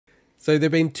So there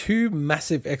have been two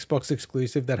massive Xbox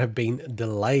exclusive that have been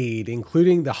delayed,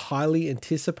 including the highly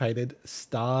anticipated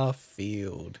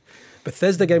Starfield.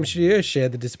 Bethesda Game Studios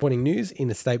shared the disappointing news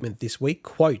in a statement this week.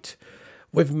 Quote,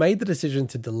 "We've made the decision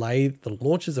to delay the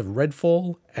launches of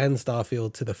Redfall and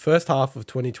Starfield to the first half of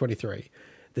 2023.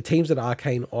 The teams at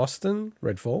Arkane Austin,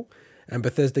 Redfall, and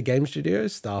Bethesda Game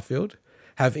Studios, Starfield,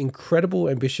 have incredible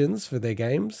ambitions for their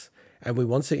games, and we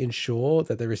want to ensure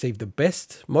that they receive the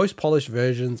best, most polished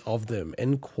versions of them."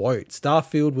 End quote.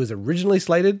 Starfield was originally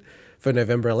slated for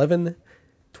November 11,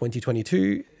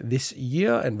 2022 this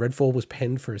year, and Redfall was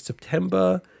penned for a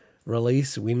September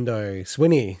release window.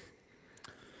 Swinny,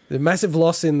 the massive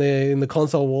loss in the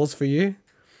console wars for you.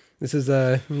 This is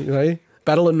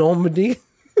Battle of Normandy.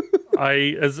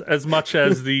 As much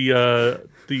as the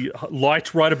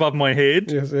light right above my head,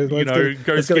 yes,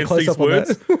 goes against these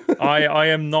words. I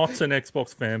am not an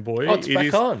Xbox fanboy. Oh, it's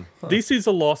back on. Huh. This is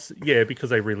a loss, because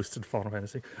they relisted Final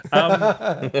Fantasy.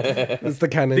 It's the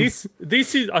canon.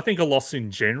 This is, I think, a loss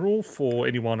in general for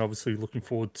anyone obviously looking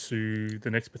forward to the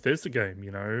next Bethesda game.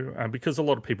 Because a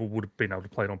lot of people would have been able to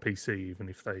play it on PC, even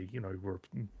if they, were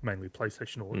mainly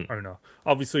PlayStation owner.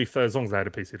 Obviously, as long as they had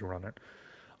a PC to run it.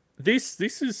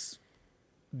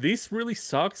 This really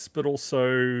sucks, but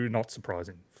also not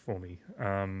surprising for me.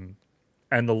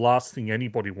 And the last thing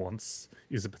anybody wants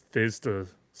is a Bethesda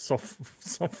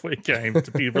software game to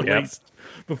be released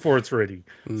before it's ready.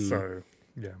 So,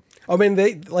 yeah. I mean,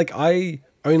 I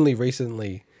only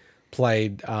recently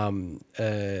played what's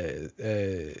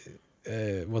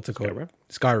it called?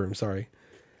 Skyrim, sorry.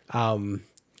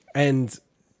 And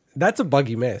that's a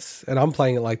buggy mess, and I'm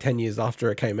playing it like 10 years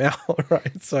after it came out,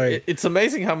 right? So it's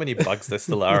amazing how many bugs there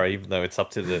still are, even though it's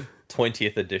up to the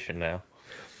 20th edition now.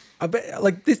 I bet,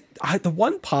 like this, the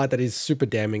one part that is super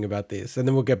damning about this, and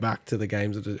then we'll get back to the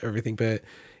games and everything, but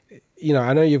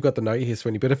I know you've got the note here,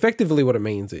 Swinny, but effectively what it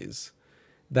means is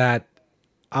that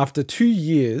after 2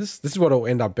 years, this is what it'll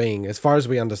end up being, as far as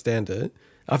we understand it,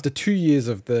 after 2 years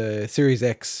of the Series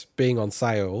X being on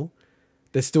sale,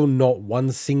 there's still not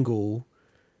one single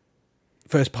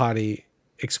first-party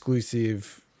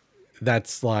exclusive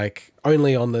that's like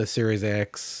only on the Series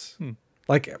X.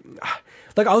 Like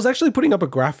I was actually putting up a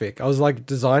graphic. I was like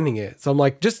designing it. So I'm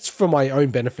like, just for my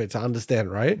own benefit to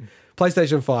understand, right?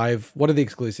 PlayStation 5, what are the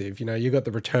exclusive? You got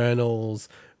the Returnals,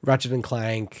 Ratchet and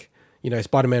Clank,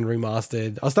 Spider-Man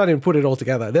Remastered. I was starting to put it all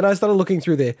together. Then I started looking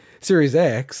through the Series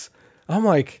X. I'm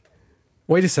like,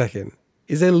 wait a second.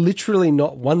 Is there literally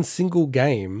not one single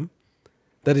game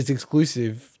that is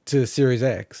exclusive to Series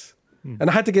X? And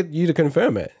I had to get you to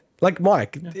confirm it. Like,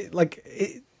 Mike,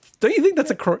 don't you think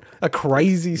that's a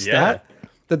crazy stat?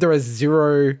 That there are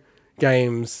 0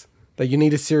 games that you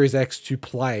need a Series X to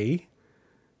play.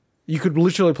 You could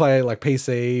literally play like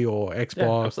PC or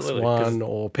Xbox One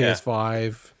or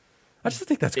PS5. I just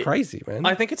think that's crazy, man.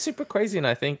 I think it's super crazy, and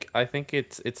I think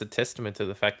it's a testament to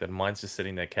the fact that mine's just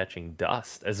sitting there catching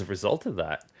dust as a result of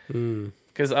that.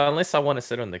 Because unless I want to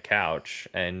sit on the couch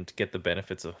and get the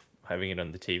benefits of having it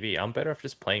on the TV, I'm better off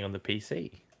just playing on the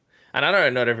PC. And I know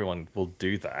not everyone will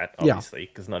do that, obviously,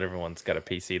 because not everyone's got a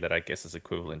PC that I guess is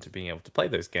equivalent to being able to play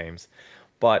those games.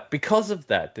 But because of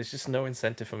that, there's just no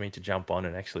incentive for me to jump on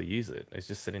and actually use it. It's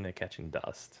just sitting there catching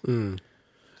dust. It's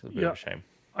a bit of a shame.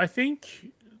 I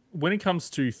think when it comes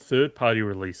to third-party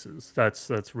releases, that's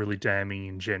really damning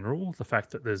in general. The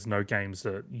fact that there's no games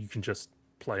that you can just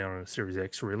play on a Series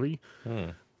X, really.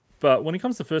 But when it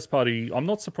comes to first-party, I'm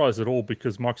not surprised at all,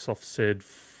 because Microsoft said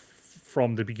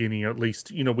from the beginning, at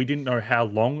least, we didn't know how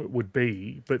long it would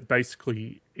be, but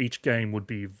basically each game would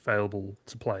be available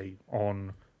to play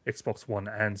on Xbox One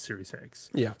and Series X.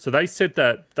 Yeah. So they said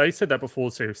that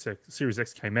before Series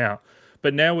X came out.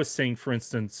 But now we're seeing, for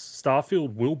instance,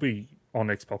 Starfield will be on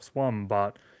Xbox One,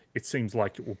 but it seems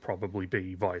like it will probably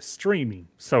be via streaming.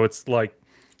 So it's like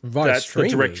that's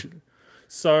streaming? The direction.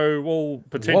 So, well,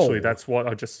 potentially that's what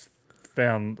I just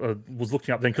found, was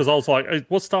looking up then, because I was like,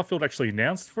 was Starfield actually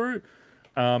announced for it?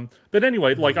 But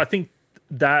anyway, I think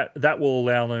that will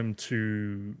allow them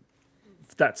to,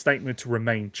 that statement to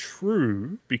remain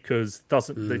true, because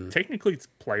technically it's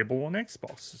playable on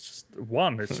Xbox.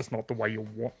 It's just not the way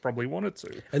you probably want it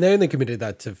to. And they only committed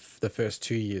that to the first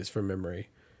 2 years from memory.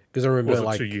 Because I remember,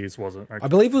 was it 2 years, was it? Okay. I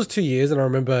believe it was 2 years, and I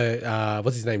remember,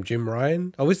 what's his name, Jim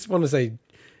Ryan? I always want to say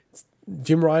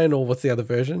Jim Ryan, or what's the other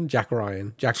version? Jack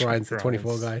Ryan. Jack Ryan's the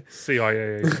 24 guy.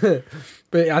 CIA.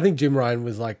 But I think Jim Ryan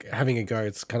was like having a go.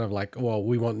 It's kind of like, well,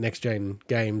 we want next-gen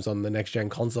games on the next-gen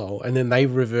console. And then they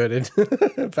reverted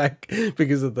back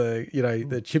because of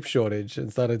the chip shortage,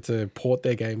 and started to port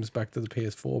their games back to the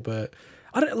PS4. But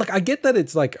I get that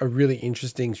it's like a really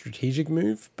interesting strategic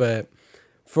move, but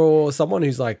for someone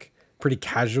who's like pretty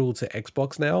casual to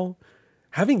Xbox now,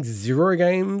 having 0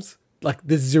 games, like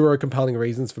there's 0 compelling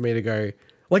reasons for me to go.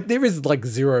 Like there is like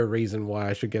 0 reason why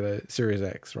I should get a Series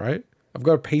X, right? I've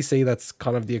got a PC that's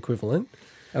kind of the equivalent,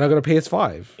 and I've got a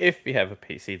PS5. If you have a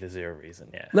PC, there's 0 reason,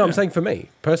 yeah. No, I'm saying for me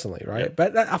personally, right? Yeah.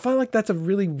 But I find like that's a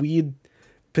really weird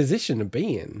position to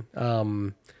be in.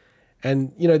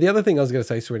 And you know, the other thing I was going to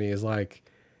say, Swinny, is like,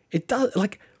 it does,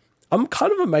 like, I'm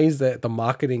kind of amazed at the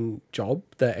marketing job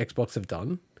that Xbox have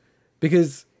done,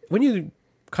 because when you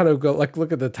kind of go like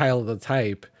look at the tail of the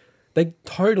tape, they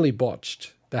totally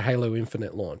botched the Halo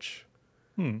Infinite launch.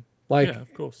 Like, Yeah,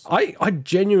 of course. I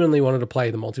genuinely wanted to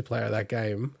play the multiplayer of that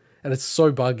game, and it's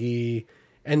so buggy.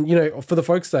 And, you know, for the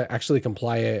folks that actually can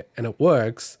play it and it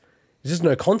works, there's just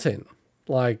no content.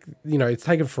 Like, you know, it's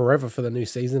taken forever for the new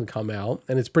season to come out,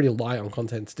 and it's pretty light on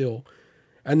content still.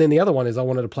 And then the other one is I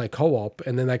wanted to play co-op,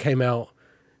 and then they came out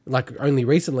like only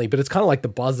recently, but it's kind of like the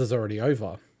buzz is already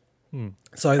over.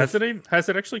 So Has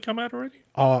it actually come out already?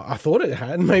 oh, I thought it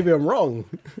had. Maybe I'm wrong.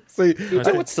 So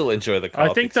I would still enjoy the co-op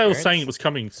I think they were experience. saying it was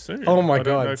coming soon. oh my I don't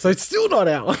know god! if So it's still not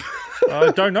out.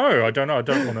 I don't know. I don't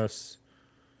want to.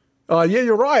 Oh yeah,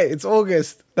 you're right. It's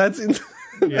August. That's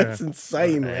Yeah. that's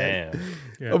insane, man. Damn.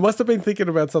 Yeah. I must have been thinking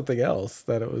about something else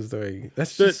that it was doing.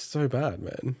 That's just so bad,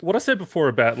 man. What I said before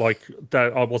about like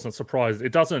that, I wasn't surprised.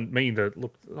 It doesn't mean that.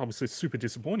 Look, obviously, it's super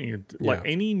disappointing. Like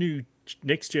Yeah. any new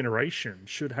next generation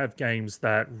should have games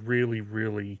that really,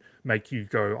 really make you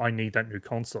go, "I need that new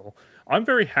console." I'm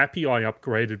very happy I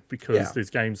upgraded because Yeah. there's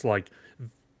games like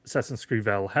Assassin's Creed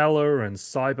Valhalla and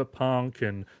Cyberpunk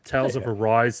and Tales of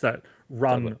Arise that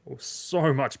run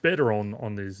so much better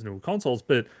on these new consoles.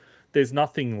 But there's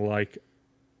nothing like,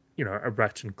 you know, a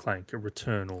Ratchet and Clank, a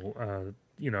Returnal,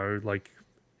 you know, like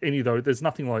any of those. There's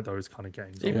nothing like those kind of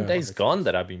games. Even on Days Xbox. Gone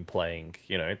that I've been playing,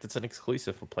 you know, it's an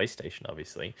exclusive for PlayStation,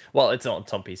 obviously. Well, it's on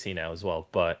PC now as well,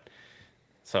 but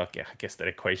so yeah, I guess that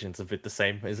equation's a bit the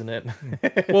same, isn't it?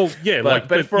 Well, yeah,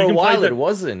 but for you a can play while that- it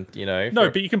wasn't, you know.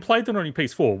 No, but you can play that on your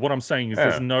PS4. What I'm saying is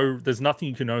Yeah. there's nothing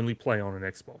you can only play on an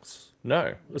Xbox,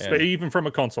 no. even from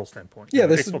a console standpoint. Yeah, You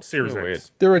know, this- Xbox Series Real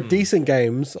X. There are decent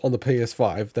games on the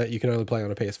PS5 that you can only play on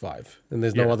a PS5, and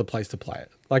there's no Yeah. other place to play it.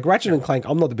 Like Ratchet and Clank,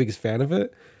 I'm not the biggest fan of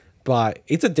it, but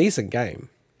it's a decent game.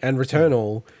 And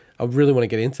Returnal, I really want to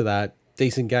get into that.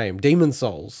 Decent game. Demon's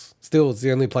Souls, still, it's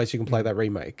the only place you can play that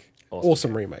remake.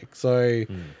 Awesome remake. So,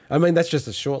 I mean, that's just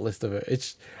a short list of it.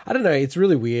 It's, I don't know, it's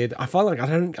really weird. I find like I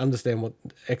don't understand what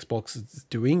Xbox is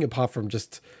doing apart from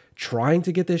just trying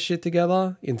to get their shit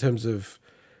together in terms of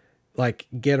like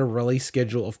get a release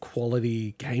schedule of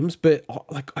quality games. But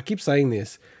like I keep saying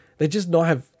this, they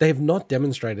have not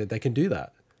demonstrated they can do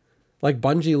that. Like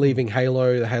Bungie leaving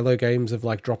Halo, the Halo games have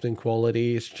like dropped in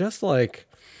quality. It's just like,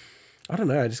 I don't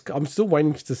know. I'm still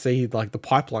waiting to see like the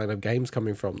pipeline of games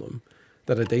coming from them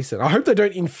that are decent. I hope they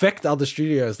don't infect other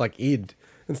studios like id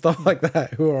and stuff like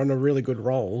that who are on a really good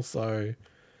roll. So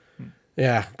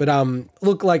yeah, but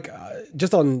look, like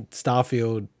just on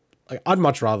Starfield, like I'd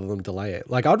much rather them delay it.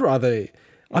 Like I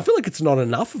feel like it's not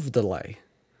enough of a delay.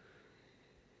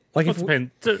 Like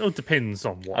It depends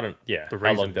on what. I don't. Yeah, the how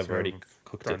long reasons, they've already you know,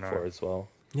 cooked don't it for know. as well.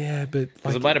 yeah, but Because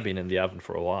like, it might have been in the oven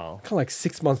for a while. kind of like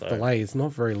 6 month delay is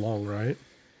not very long, right?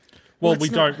 Well,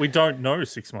 Well, we don't know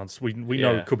 6 months. We know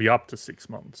Yeah. it could be up to 6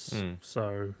 months.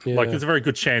 So Yeah. like, there's a very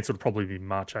good chance it'll probably be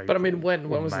March, April. But I mean, when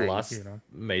or was May, the last you know?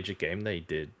 major game they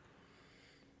did?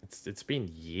 It's been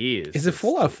years. Is it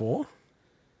Fallout 4?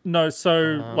 No,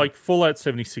 so like Fallout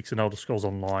 76 and Elder Scrolls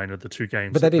Online are the two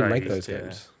games. But they that didn't make those yeah.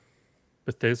 games.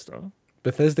 Bethesda.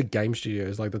 Bethesda Game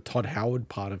Studios, like the Todd Howard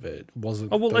part of it,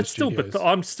 wasn't. Oh well, those that's still. studios. But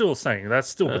I'm still saying that's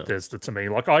still Bethesda to me.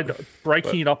 Like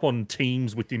breaking it up on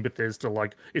teams within Bethesda,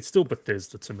 like it's still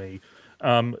Bethesda to me.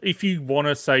 If you want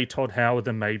to say Todd Howard,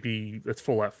 then maybe it's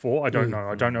Fallout 4. I don't know.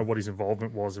 I don't know what his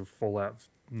involvement was with Fallout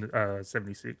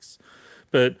 76.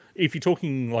 But if you're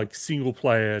talking like single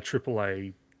player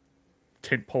AAA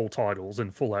tentpole titles,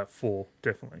 and Fallout 4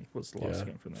 definitely was the last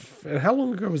game for them. And how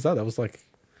long ago was that? That was like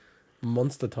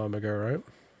monster time ago, right?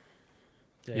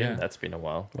 Yeah. That's been a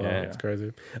while. Wow, Yeah. it's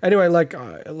crazy. Anyway, like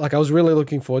I was really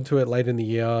looking forward to it late in the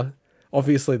year.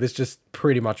 Obviously, this just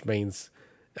pretty much means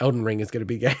Elden Ring is going to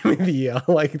be Game of the Year.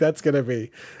 Like that's going to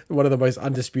be one of the most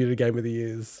undisputed Game of the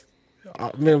Years.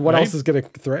 I mean, what else is going to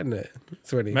threaten it?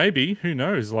 Sweaty. Maybe, who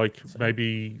knows? Like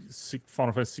maybe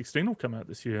Final Fantasy 16 will come out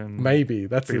this year. And Maybe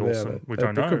that's be the awesome. We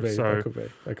don't that know. Could be, So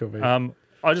that could be.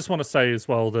 I just want to say as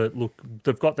well that look,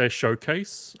 they've got their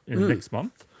showcase in next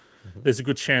month. There's a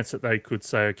good chance that they could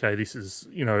say, okay, this is,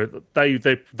 you know,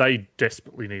 they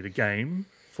desperately need a game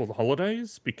for the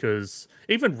holidays, because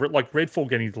even like Redfall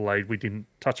getting delayed, we didn't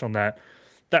touch on that,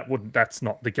 that's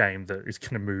not the game that is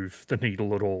going to move the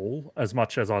needle at all. As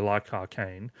much as I like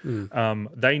Arkane,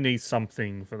 they need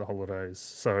something for the holidays.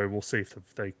 So we'll see if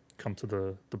they come to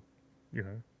the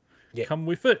come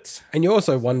with it. And you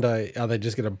also wonder, are they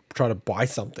just going to try to buy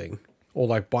something or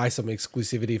like buy some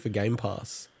exclusivity for Game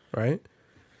Pass, right?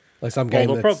 Like some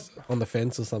game that's on the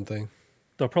fence or something.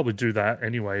 They'll probably do that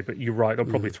anyway, but you're right. They'll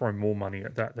probably throw more money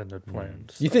at that than they'd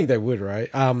planned. So. You think they would, right?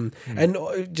 And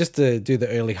just to do the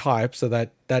early hype, so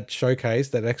that showcase,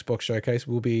 that Xbox showcase,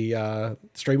 will be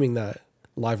streaming that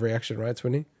live reaction, right,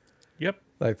 Swinny? Yep.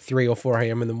 Like 3 or 4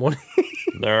 a.m. in the morning.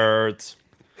 Nerds.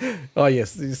 Oh,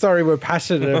 yes. Sorry, we're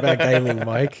passionate about gaming,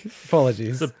 Mike.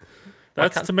 Apologies.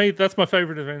 To me, that's my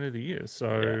favorite event of the year.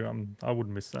 So I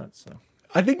wouldn't miss that. So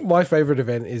I think my favorite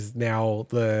event is now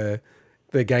the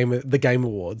game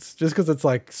awards, just because it's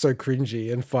like so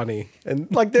cringy and funny,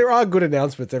 and like there are good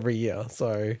announcements every year.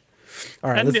 So,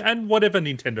 all right, and whatever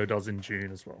Nintendo does in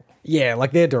June as well. Yeah,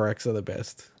 like their directs are the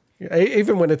best.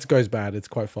 Even when it goes bad, it's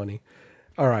quite funny.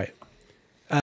 All right,